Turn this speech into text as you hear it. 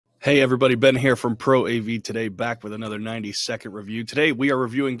Hey everybody, Ben here from Pro AV today, back with another 90-second review. Today we are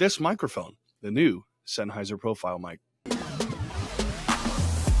reviewing this microphone, the new Sennheiser profile mic.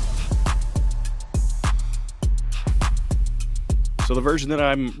 So the version that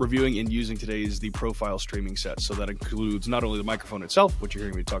I'm reviewing and using today is the profile streaming set. So that includes not only the microphone itself, which you're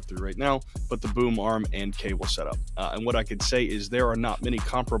hearing me talk through right now, but the boom arm and cable setup. And what I could say is there are not many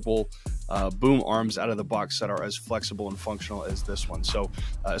comparable boom arms out of the box that are as flexible and functional as this one. So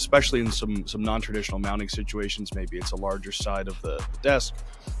especially in some non-traditional mounting situations, maybe it's a larger side of the desk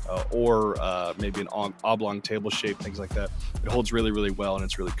or maybe an oblong table shape, things like that. It holds really, really well, and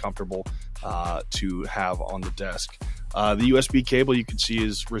it's really comfortable to have on the desk. The USB cable you can see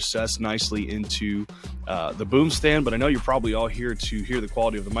is recessed nicely into the boom stand, but I know you're probably all here to hear the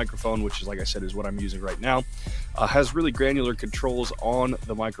quality of the microphone, which is, like I said, is what I'm using right now. Has really granular controls on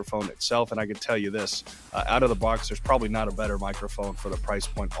the microphone itself, and I can tell you this, out of the box, there's probably not a better microphone for the price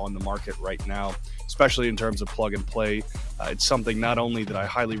point on the market right now, especially in terms of plug and play. It's something not only that I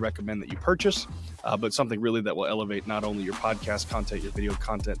highly recommend that you purchase, but something really that will elevate not only your podcast content, your video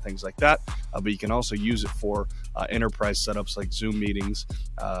content, things like that, but you can also use it for enterprise setups like Zoom meetings,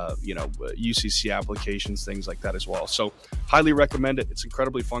 UCC applications, things like that as well. So highly recommend it. It's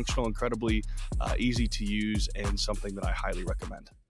incredibly functional, incredibly easy to use, and something that I highly recommend.